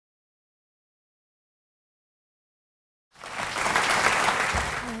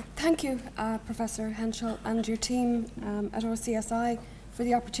Thank you, Professor Henschel and your team at RCSI for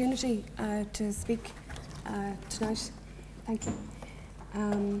the opportunity to speak tonight. Thank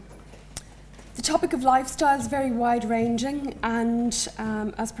you. The topic of lifestyle is very wide-ranging, and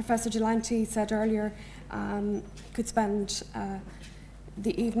as Professor Gelante said earlier, could spend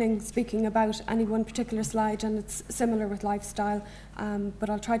the evening speaking about any one particular slide, and it's similar with lifestyle, but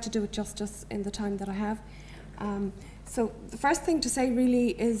I'll try to do it justice in the time that I have. So the first thing to say really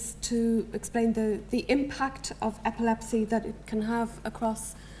is to explain the impact of epilepsy that it can have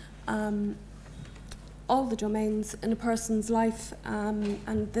across all the domains in a person's life,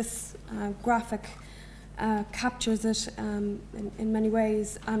 and this graphic captures it in many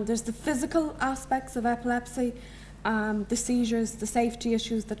ways. There's the physical aspects of epilepsy, the seizures, the safety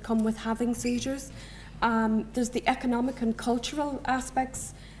issues that come with having seizures. There's the economic and cultural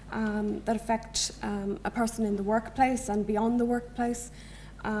aspects that affect a person in the workplace and beyond the workplace.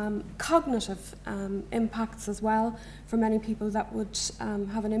 Cognitive impacts as well. For many people that would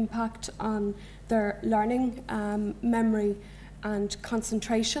have an impact on their learning, memory and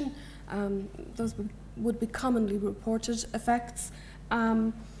concentration. Those would be commonly reported effects.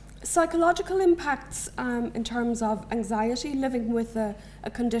 Psychological impacts in terms of anxiety, living with a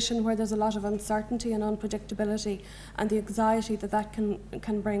condition where there's a lot of uncertainty and unpredictability, and the anxiety that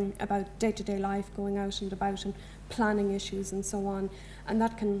can bring about day-to-day life, going out and about and planning issues and so on. And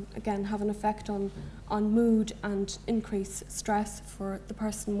that can, again, have an effect on mood and increase stress for the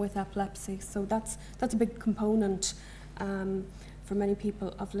person with epilepsy. So that's a big component for many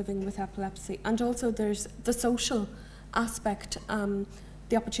people of living with epilepsy. And also there's the social aspect,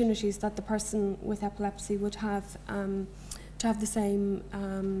 the opportunities that the person with epilepsy would have to have the same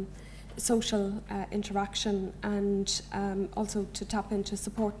social interaction, and also to tap into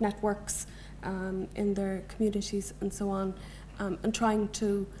support networks in their communities and so on, and trying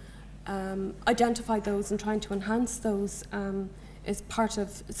to identify those and trying to enhance those is part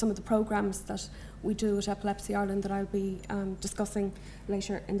of some of the programmes that we do at Epilepsy Ireland that I'll be discussing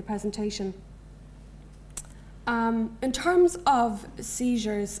later in the presentation. In terms of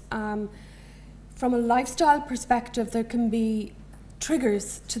seizures, from a lifestyle perspective, there can be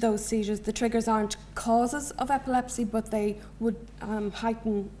triggers to those seizures. The triggers aren't causes of epilepsy, but they would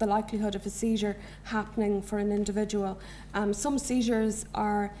heighten the likelihood of a seizure happening for an individual. Some seizures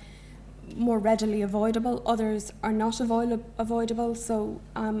are more readily avoidable, others are not avoidable. So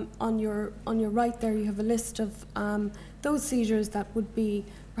on your right there you have a list of those seizures that would be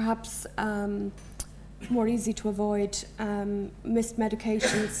perhaps more easy to avoid: missed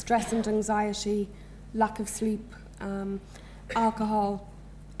medications, stress and anxiety, lack of sleep, alcohol,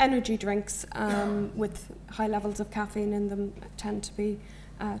 energy drinks with high levels of caffeine in them tend to be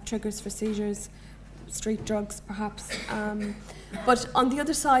triggers for seizures, street drugs perhaps. But on the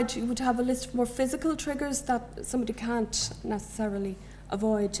other side you would have a list of more physical triggers that somebody can't necessarily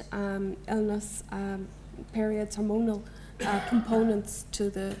avoid: illness, periods, hormonal components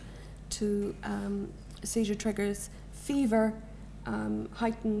to seizure triggers, fever,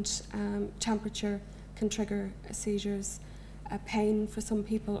 heightened temperature can trigger seizures, pain for some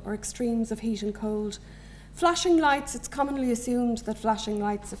people, or extremes of heat and cold. Flashing lights, it's commonly assumed that flashing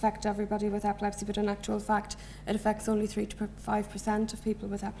lights affect everybody with epilepsy, but in actual fact it affects only 3 to 5% of people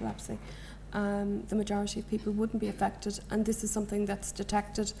with epilepsy. The majority of people wouldn't be affected, and this is something that's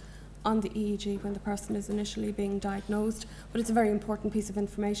detected on the EEG when the person is initially being diagnosed, but it's a very important piece of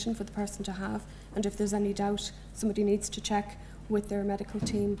information for the person to have, and if there's any doubt, somebody needs to check with their medical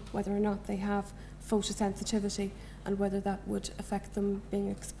team whether or not they have photosensitivity and whether that would affect them being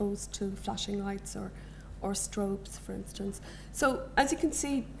exposed to flashing lights or strobes, for instance. So as you can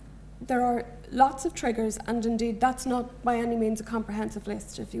see, there are lots of triggers, and indeed that's not by any means a comprehensive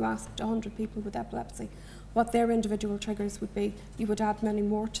list. If you asked 100 people with epilepsy what their individual triggers would be, you would add many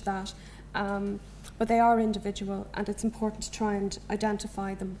more to that. But they are individual, and it's important to try and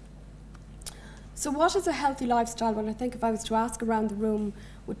identify them. So what is a healthy lifestyle? Well, I think if I was to ask around the room,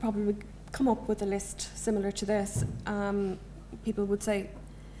 would probably come up with a list similar to this. People would say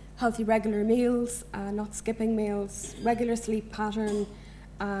healthy regular meals, not skipping meals, regular sleep pattern,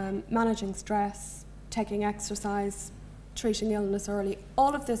 managing stress, taking exercise, treating illness early.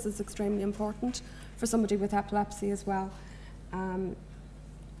 All of this is extremely important for somebody with epilepsy as well. And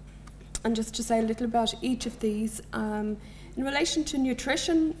just to say a little about each of these, in relation to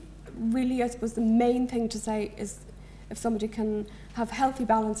nutrition, really I suppose the main thing to say is if somebody can have healthy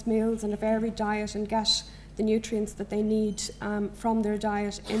balanced meals and a varied diet and get the nutrients that they need from their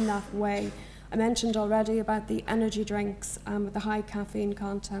diet in that way. I mentioned already about the energy drinks with the high caffeine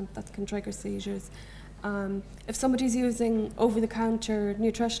content that can trigger seizures. If somebody's using over-the-counter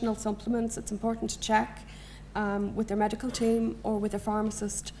nutritional supplements, it's important to check with their medical team or with their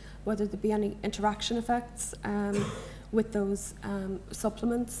pharmacist whether there be any interaction effects with those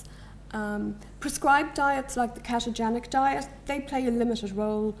supplements. Prescribed diets like the ketogenic diet, they play a limited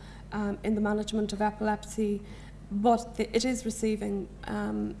role in the management of epilepsy, but it is receiving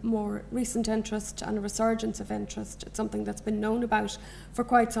more recent interest and a resurgence of interest. It's something that's been known about for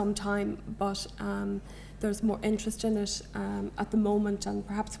quite some time, but there's more interest in it at the moment, and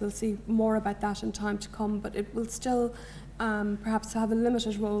perhaps we'll see more about that in time to come, but it will still perhaps have a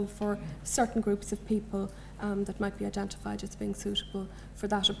limited role for certain groups of people that might be identified as being suitable for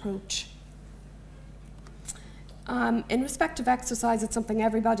that approach. In respect of exercise, it's something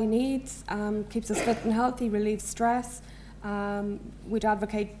everybody needs, keeps us fit and healthy, relieves stress. We'd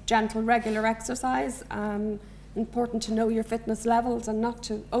advocate gentle, regular exercise. Important to know your fitness levels and not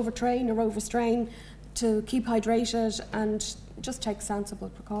to overtrain or overstrain, to keep hydrated and just take sensible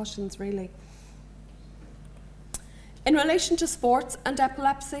precautions, really. In relation to sports and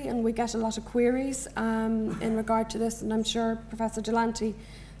epilepsy, and we get a lot of queries in regard to this, and I'm sure Professor Delante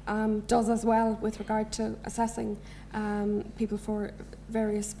does as well with regard to assessing people for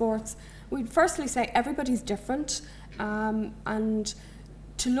various sports. We'd firstly say everybody's different, and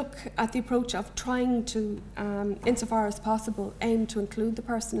to look at the approach of trying to, insofar as possible, aim to include the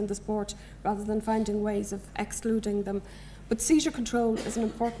person in the sport rather than finding ways of excluding them. But seizure control is an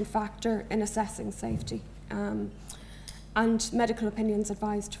important factor in assessing safety, and medical opinions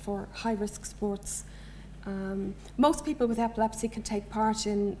advised for high-risk sports. Most people with epilepsy can take part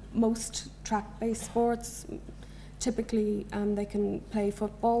in most track-based sports. Typically, they can play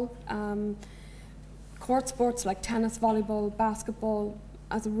football. Court sports like tennis, volleyball, basketball,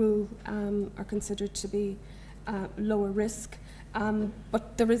 as a rule, are considered to be lower risk.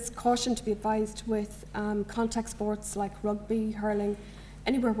 But there is caution to be advised with contact sports like rugby, hurling,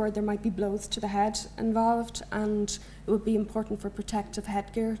 anywhere where there might be blows to the head involved, and it would be important for protective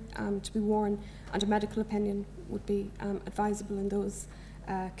headgear to be worn, and a medical opinion would be advisable in those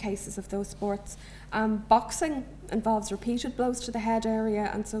cases of those sports. Boxing involves repeated blows to the head area,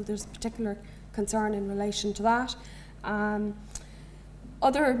 and so there's particular concern in relation to that.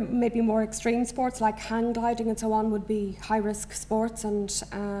 Other maybe more extreme sports like hang gliding and so on would be high-risk sports, and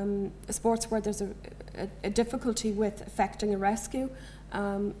sports where there's a difficulty with effecting a rescue.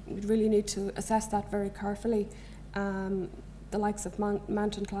 We'd really need to assess that very carefully. The likes of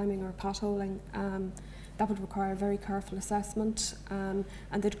mountain climbing or potholing, that would require a very careful assessment, and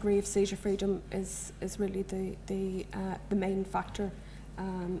the degree of seizure freedom is really the main factor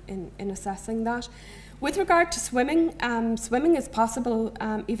in assessing that. With regard to swimming, swimming is possible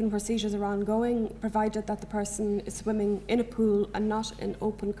even where seizures are ongoing, provided that the person is swimming in a pool and not in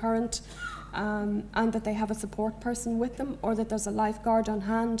open current, and that they have a support person with them, or that there's a lifeguard on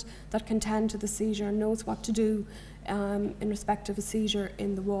hand that can tend to the seizure and knows what to do in respect of a seizure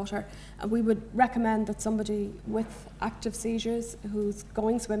in the water. And we would recommend that somebody with active seizures who's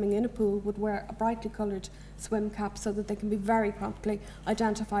going swimming in a pool would wear a brightly coloured swim cap so that they can be very promptly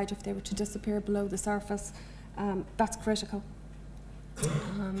identified if they were to disappear below the surface. That's critical.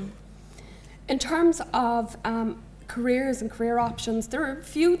 In terms of careers and career options, there are a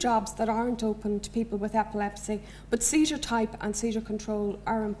few jobs that aren't open to people with epilepsy, but seizure type and seizure control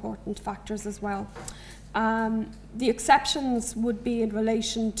are important factors as well. The exceptions would be in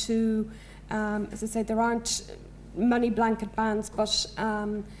relation to, as I say, there aren't many blanket bans, but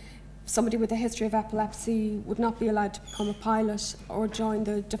somebody with a history of epilepsy would not be allowed to become a pilot or join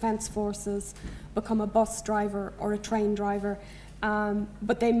the Defence Forces, become a bus driver or a train driver.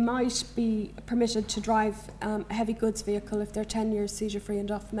 But they might be permitted to drive a heavy goods vehicle if they're 10 years seizure-free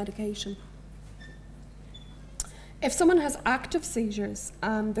and off medication. If someone has active seizures,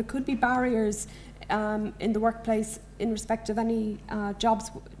 there could be barriers in the workplace in respect of any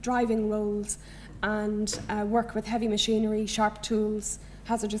jobs, driving roles, and work with heavy machinery, sharp tools,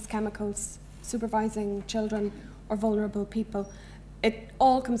 hazardous chemicals, supervising children or vulnerable people. It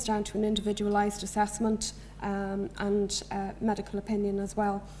all comes down to an individualised assessment and medical opinion as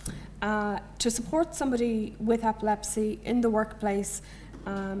well. To support somebody with epilepsy in the workplace,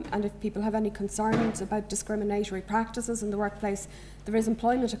 and if people have any concerns about discriminatory practices in the workplace, there is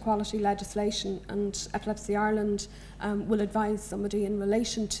employment equality legislation, and Epilepsy Ireland will advise somebody in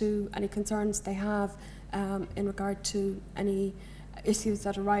relation to any concerns they have in regard to any issues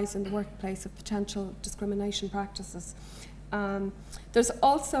that arise in the workplace of potential discrimination practices. There's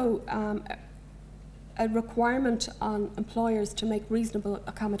also a requirement on employers to make reasonable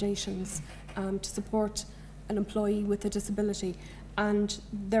accommodations to support an employee with a disability. and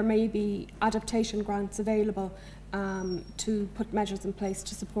there may be adaptation grants available to put measures in place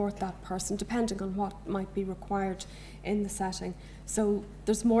to support that person, depending on what might be required in the setting. So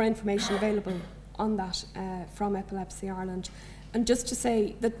there's more information available on that from Epilepsy Ireland. And just to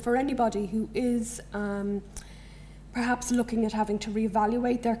say that for anybody who is perhaps looking at having to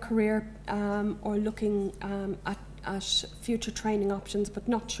reevaluate their career or looking at future training options but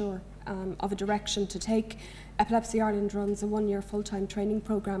not sure of a direction to take, Epilepsy Ireland runs a 1-year full-time training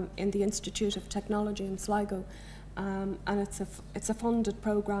programme in the Institute of Technology in Sligo. And it's a funded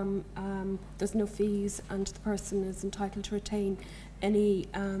programme, there's no fees, and the person is entitled to retain any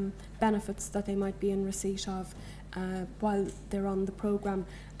benefits that they might be in receipt of while they're on the programme.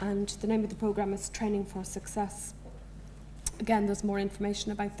 And the name of the programme is Training for Success. Again, there's more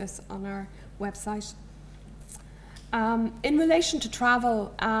information about this on our website. In relation to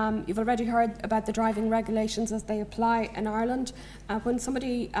travel, you've already heard about the driving regulations as they apply in Ireland. When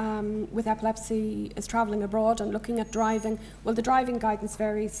somebody with epilepsy is travelling abroad and looking at driving, well, the driving guidance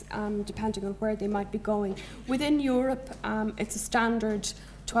varies depending on where they might be going. Within Europe, it's a standard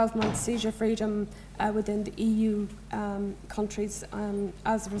 12-month seizure freedom within the EU countries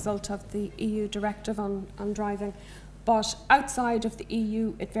as a result of the EU directive on driving. But outside of the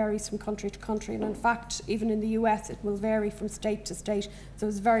EU, it varies from country to country. And in fact, even in the US, it will vary from state to state. So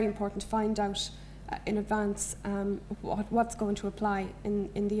it's very important to find out in advance what's going to apply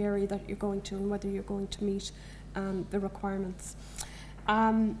in the area that you're going to and whether you're going to meet the requirements.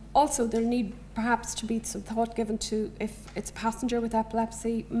 Also, there need perhaps to be some thought given to, if it's a passenger with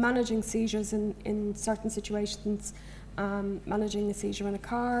epilepsy, managing seizures in certain situations, managing a seizure in a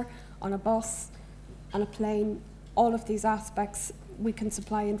car, on a bus, on a plane. All of these aspects, we can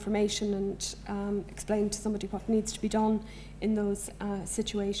supply information and explain to somebody what needs to be done in those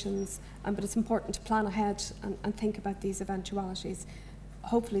situations. But it's important to plan ahead and think about these eventualities.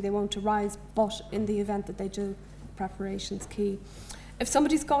 Hopefully they won't arise, but in the event that they do, preparation's key. If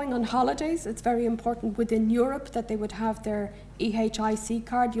somebody's going on holidays, it's very important within Europe that they would have their EHIC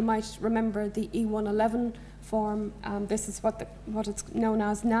card. You might remember the E111 form. This is what it's known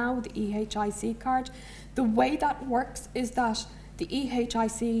as now, the EHIC card. The way that works is that the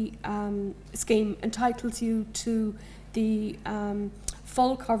EHIC scheme entitles you to the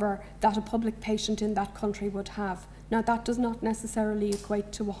full cover that a public patient in that country would have. Now, that does not necessarily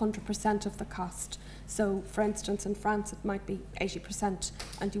equate to 100% of the cost. So, for instance, in France, it might be 80%,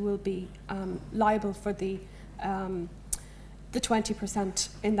 and you will be liable for the 20%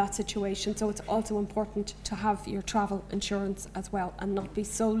 in that situation. So it's also important to have your travel insurance as well and not be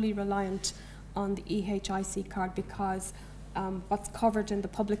solely reliant on the EHIC card, because what's covered in the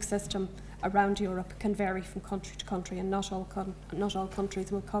public system around Europe can vary from country to country, and not all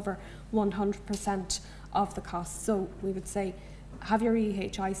countries will cover 100% of the cost. So we would say have your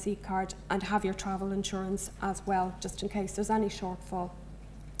EHIC card and have your travel insurance as well, just in case there's any shortfall.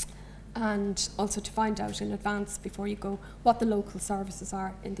 And also to find out in advance before you go what the local services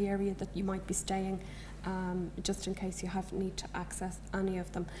are in the area that you might be staying, just in case you need to access any of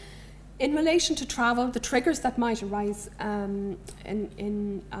them. In relation to travel, the triggers that might arise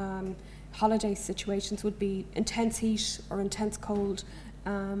in holiday situations would be intense heat or intense cold,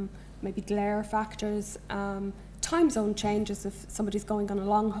 maybe glare factors, time zone changes. If somebody's going on a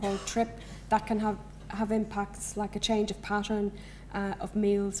long haul trip, that can have impacts like a change of pattern of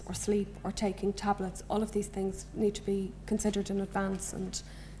meals or sleep or taking tablets. All of these things need to be considered in advance, and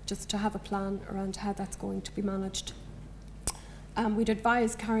just to have a plan around how that's going to be managed. We'd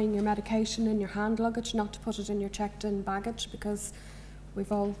advise carrying your medication in your hand luggage, not to put it in your checked-in baggage, because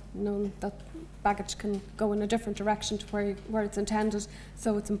we've all known that baggage can go in a different direction to where it's intended,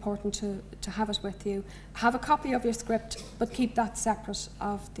 so it's important to have it with you. Have a copy of your script, but keep that separate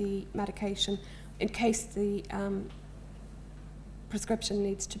of the medication in case the prescription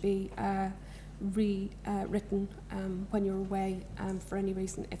needs to be rewritten when you're away for any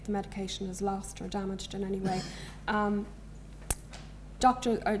reason, if the medication is lost or damaged in any way.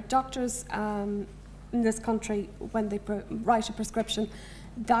 Doctors in this country, when they write a prescription,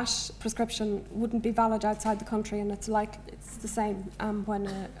 that prescription wouldn't be valid outside the country, and it's the same when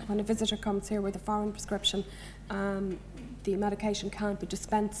a visitor comes here with a foreign prescription. The medication can't be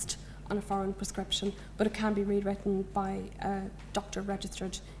dispensed on a foreign prescription, but it can be rewritten by a doctor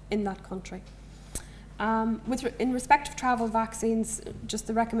registered in that country. In respect of travel vaccines, just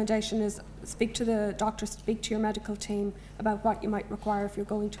the recommendation is speak to the doctor, speak to your medical team about what you might require if you're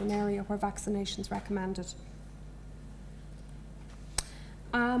going to an area where vaccination is recommended.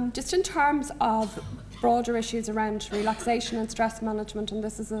 Just in terms of broader issues around relaxation and stress management, and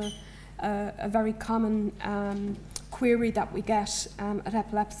this is a very common query that we get at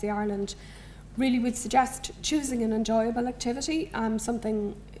Epilepsy Ireland, really would suggest choosing an enjoyable activity,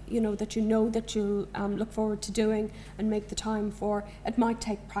 something that you'll look forward to doing and make the time for. It might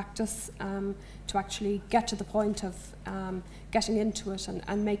take practice to actually get to the point of getting into it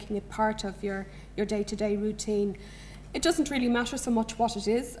and making it part of your day-to-day routine. It doesn't really matter so much what it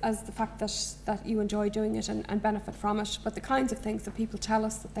is as the fact that you enjoy doing it and benefit from it, but the kinds of things that people tell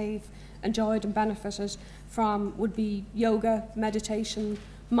us that they've enjoyed and benefited from would be yoga, meditation,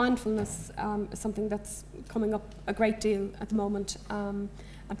 mindfulness is something that's coming up a great deal at the moment, and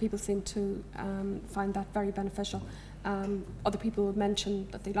people seem to find that very beneficial. Other people would mention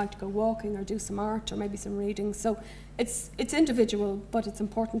that they like to go walking or do some art or maybe some reading. So it's individual, but it's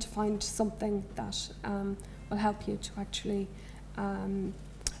important to find something that will help you to actually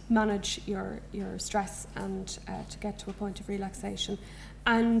manage your stress and to get to a point of relaxation.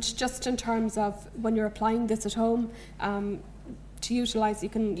 And just in terms of when you're applying this at home, you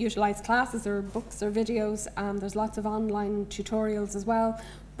can utilise classes or books or videos. There's lots of online tutorials as well.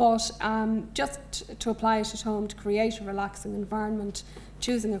 But just to apply it at home, to create a relaxing environment,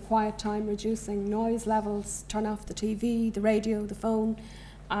 choosing a quiet time, reducing noise levels, turn off the TV, the radio, the phone,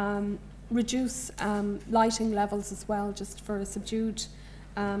 reduce lighting levels as well, just for a subdued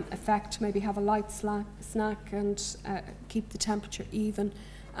effect. Maybe have a light snack and keep the temperature even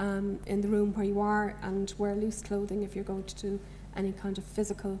in the room where you are, and wear loose clothing if you're going to do any kind of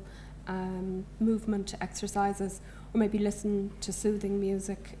physical movement exercises, or maybe listen to soothing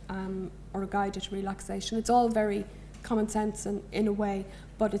music or a guided relaxation. It's all very common sense in a way,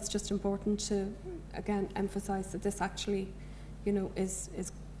 but it's just important to, again, emphasise that this actually,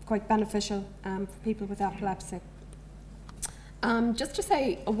 is quite beneficial for people with epilepsy. Just to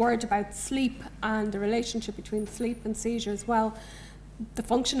say a word about sleep and the relationship between sleep and seizure as well. The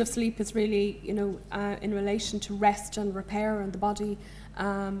function of sleep is really, in relation to rest and repair and the body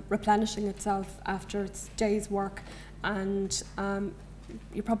replenishing itself after its day's work. And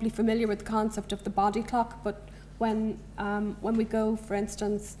you're probably familiar with the concept of the body clock, but when we go, for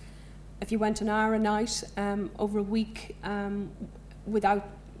instance, if you went an hour a night over a week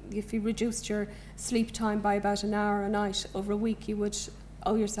if you reduced your sleep time by about an hour a night over a week, you would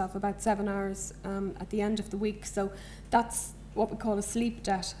owe yourself about 7 hours at the end of the week. So that's what we call a sleep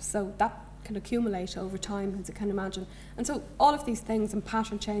debt. So that can accumulate over time, as you can imagine. And so all of these things and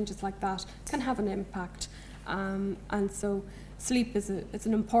pattern changes like that can have an impact. And so sleep is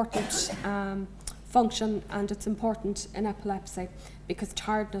an important function, and it's important in epilepsy because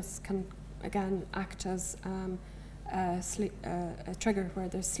tiredness can, again, act as a trigger where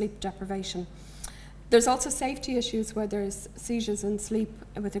there's sleep deprivation. There's also safety issues where there's seizures in sleep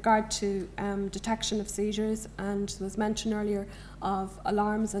with regard to detection of seizures, and there was mention earlier of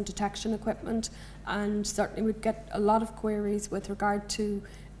alarms and detection equipment, and certainly we'd get a lot of queries with regard to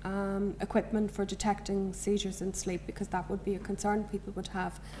equipment for detecting seizures in sleep, because that would be a concern people would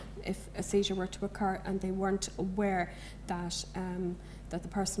have if a seizure were to occur and they weren't aware that that the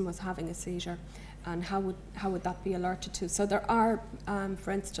person was having a seizure. And how would that be alerted to? So there are,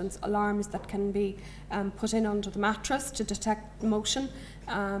 for instance, alarms that can be put in under the mattress to detect motion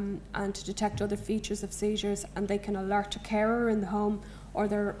and to detect other features of seizures, and they can alert a carer in the home, or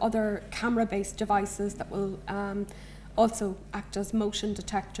there are other camera-based devices that will also act as motion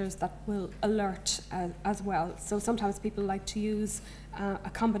detectors that will alert as well. So sometimes people like to use a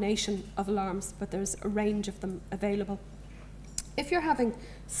combination of alarms, but there's a range of them available. If you're having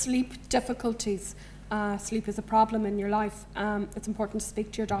sleep difficulties, sleep is a problem in your life, it's important to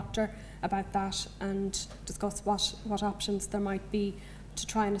speak to your doctor about that and discuss what options there might be to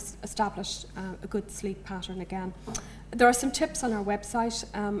try and establish a good sleep pattern again. There are some tips on our website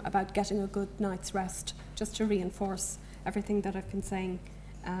about getting a good night's rest, just to reinforce everything that I've been saying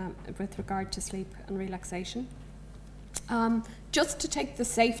with regard to sleep and relaxation. Just to take the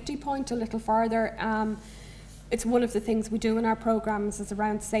safety point a little further, it's one of the things we do in our programs is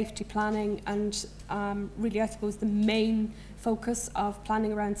around safety planning, and really I suppose the main focus of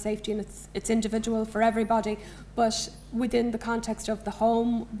planning around safety, and it's individual for everybody, but within the context of the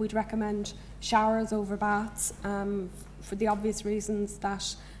home we'd recommend showers over baths for the obvious reasons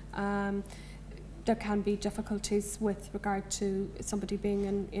that there can be difficulties with regard to somebody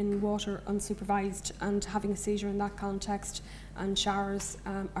being in water unsupervised and having a seizure in that context, and showers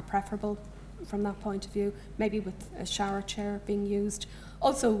are preferable from that point of view, maybe with a shower chair being used.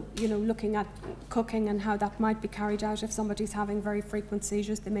 Also, looking at cooking and how that might be carried out. If somebody's having very frequent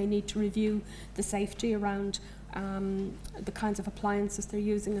seizures, they may need to review the safety around the kinds of appliances they're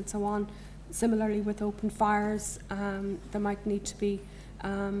using and so on. Similarly, with open fires, there might need to be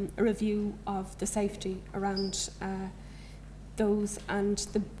a review of the safety around those, and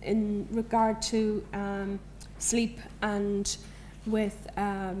in regard to sleep and with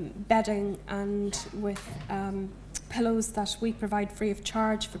bedding and with pillows that we provide free of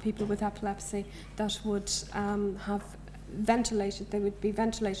charge for people with epilepsy that would have ventilated, they would be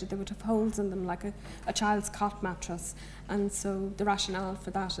ventilated, they would have holes in them like a child's cot mattress, and so the rationale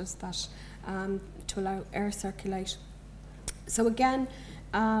for that is that to allow air circulation. So again,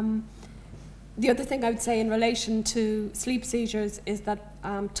 the other thing I would say in relation to sleep seizures is that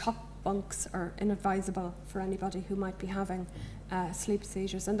top bunks are inadvisable for anybody who might be having sleep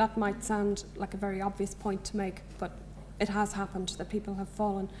seizures, and that might sound like a very obvious point to make, but it has happened that people have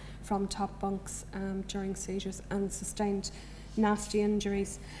fallen from top bunks during seizures and sustained nasty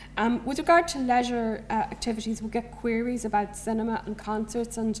injuries. With regard to leisure activities, we get queries about cinema and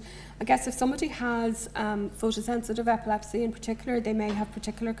concerts, and I guess if somebody has photosensitive epilepsy in particular, they may have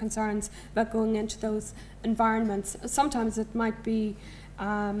particular concerns about going into those environments. Sometimes it might be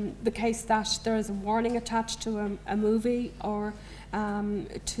the case that there is a warning attached to a movie or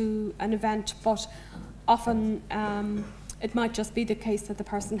to an event, but often it might just be the case that the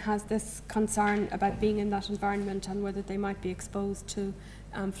person has this concern about being in that environment and whether they might be exposed to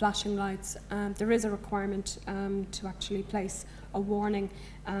flashing lights. There is a requirement to actually place a warning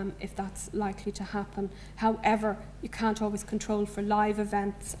if that's likely to happen. However, you can't always control for live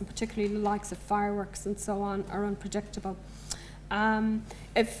events, and particularly the likes of fireworks and so on are unpredictable.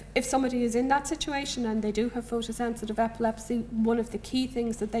 If somebody is in that situation and they do have photosensitive epilepsy, one of the key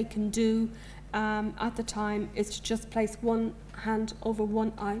things that they can do at the time is to just place one hand over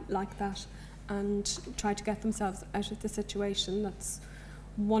one eye like that and try to get themselves out of the situation. That's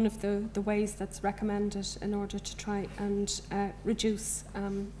one of the ways that's recommended in order to try and reduce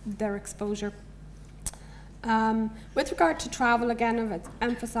their exposure. With regard to travel, again, I've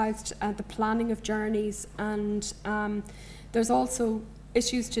emphasised the planning of journeys, and there's also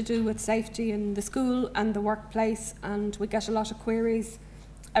issues to do with safety in the school and the workplace, and we get a lot of queries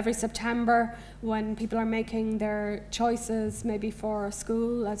every September when people are making their choices maybe for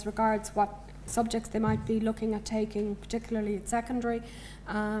school as regards what subjects they might be looking at taking, particularly at secondary.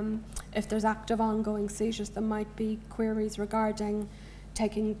 If there's active ongoing seizures, there might be queries regarding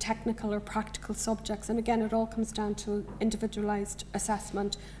taking technical or practical subjects, and again it all comes down to individualised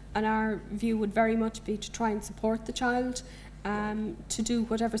assessment, and our view would very much be to try and support the child to do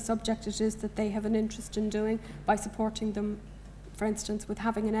whatever subject it is that they have an interest in doing by supporting them, for instance, with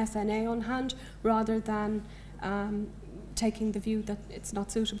having an SNA on hand, rather than taking the view that it's not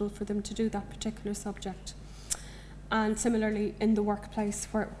suitable for them to do that particular subject. And similarly in the workplace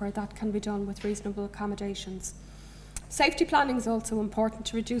where that can be done with reasonable accommodations. Safety planning is also important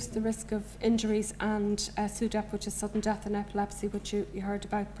to reduce the risk of injuries and SUDEP, which is sudden death in epilepsy, which you heard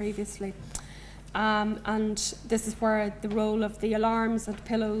about previously. And this is where the role of the alarms and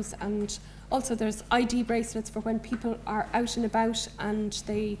pillows, and also there's ID bracelets for when people are out and about and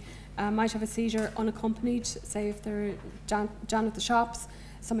they might have a seizure unaccompanied. Say if they're down at the shops,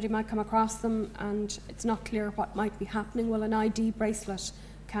 somebody might come across them and it's not clear what might be happening. Well, an ID bracelet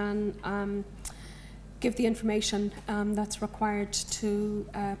can give the information that's required to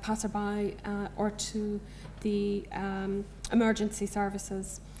passerby or to the emergency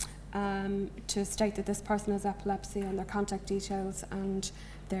services to state that this person has epilepsy, and their contact details and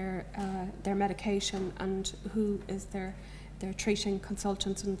their medication and who is their treating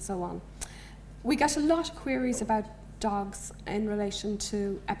consultant and so on. We get a lot of queries about dogs in relation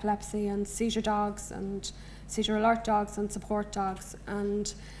to epilepsy, and seizure dogs and seizure alert dogs and support dogs,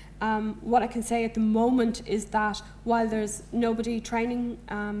 and what I can say at the moment is that while there's nobody training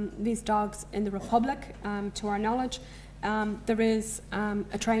these dogs in the Republic, to our knowledge, there is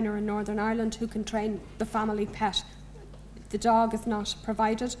a trainer in Northern Ireland who can train the family pet. The dog is not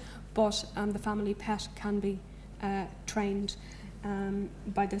provided, but the family pet can be trained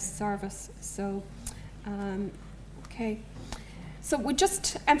by this service. So, okay. So we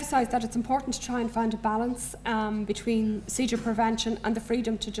just emphasise that it's important to try and find a balance between seizure prevention and the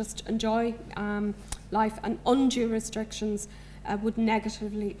freedom to just enjoy life, and undue restrictions would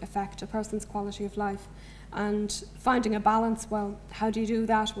negatively affect a person's quality of life. And finding a balance, well, how do you do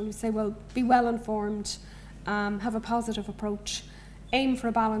that? Well, we say, well, be well informed, have a positive approach, aim for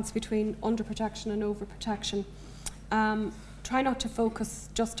a balance between underprotection and overprotection. Try not to focus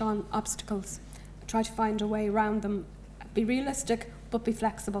just on obstacles, try to find a way around them. Be realistic, but be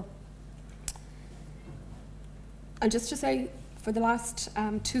flexible. And just to say, for the last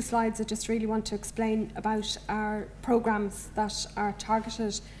 2 slides, I just really want to explain about our programmes that are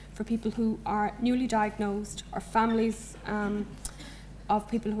targeted for people who are newly diagnosed or families of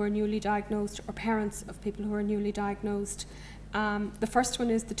people who are newly diagnosed or parents of people who are newly diagnosed. The first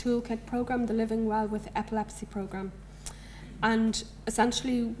one is the Toolkit programme, the Living Well with Epilepsy programme. And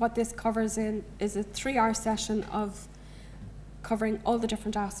essentially what this covers is a 3-hour session of covering all the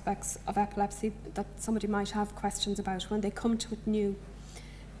different aspects of epilepsy that somebody might have questions about when they come to it new.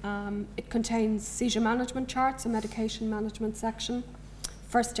 It contains seizure management charts, a medication management section,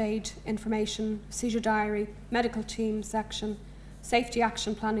 first aid information, seizure diary, medical team section, safety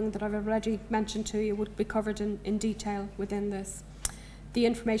action planning that I've already mentioned to you would be covered in detail within this, the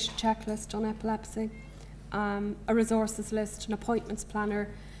information checklist on epilepsy, a resources list, an appointments planner,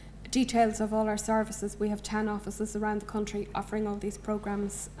 details of all our services. We have 10 offices around the country offering all these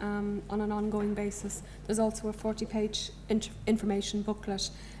programmes on an ongoing basis. There's also a 40-page information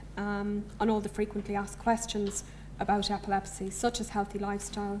booklet on all the frequently asked questions about epilepsy, such as healthy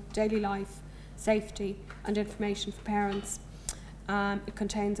lifestyle, daily life, safety and information for parents. It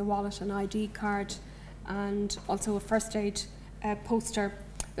contains a wallet and ID card and also a first aid poster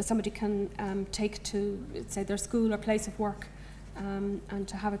that somebody can take to, say, their school or place of work and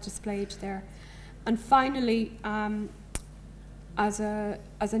to have it displayed there. And finally, as a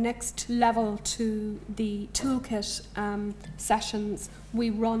next level to the toolkit sessions, we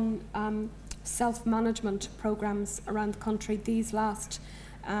run self-management programs around the country. These last,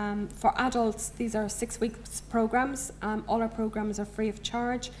 for adults, these are 6-week programs. All our programs are free of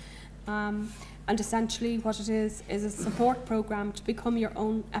charge. And essentially what it is a support program to become your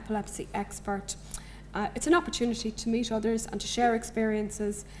own epilepsy expert. It's an opportunity to meet others and to share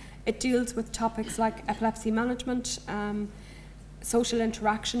experiences. It deals with topics like epilepsy management, social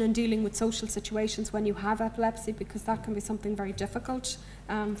interaction and dealing with social situations when you have epilepsy, because that can be something very difficult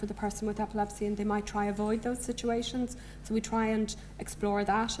for the person with epilepsy and they might try avoid those situations. So we try and explore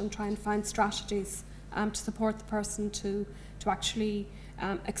that and try and find strategies to support the person to actually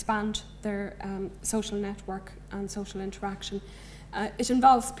expand their social network and social interaction. It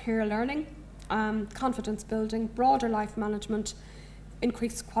involves peer learning, confidence building, broader life management,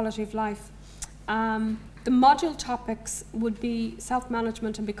 increased quality of life. The module topics would be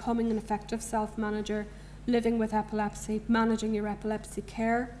self-management and becoming an effective self-manager, living with epilepsy, managing your epilepsy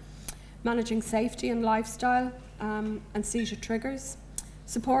care, managing safety and lifestyle and seizure triggers,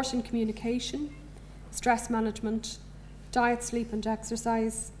 support and communication, stress management, diet, sleep and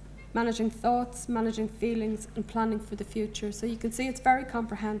exercise, managing thoughts, managing feelings and planning for the future. So you can see it's very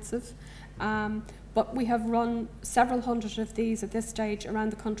comprehensive. But we have run several hundred of these at this stage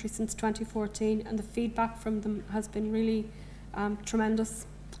around the country since 2014 and the feedback from them has been really tremendous.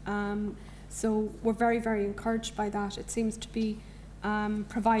 So we're very, very encouraged by that. It seems to be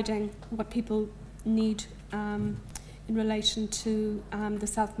providing what people need in relation to the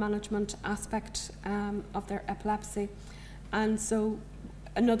self-management aspect of their epilepsy. And so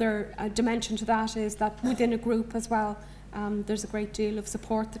another dimension to that is that within a group as well, there's a great deal of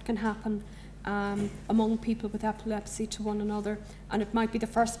support that can happen among people with epilepsy to one another, and it might be the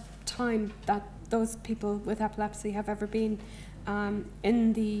first time that those people with epilepsy have ever been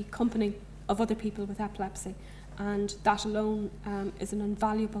in the company of other people with epilepsy, and that alone is an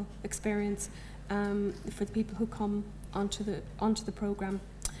invaluable experience for the people who come onto the programme.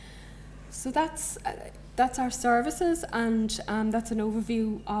 So that's our services, and that's an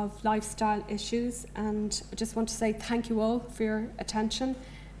overview of lifestyle issues, and I just want to say thank you all for your attention,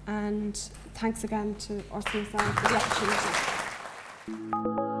 and thanks again to RCSI for the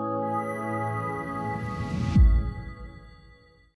opportunity.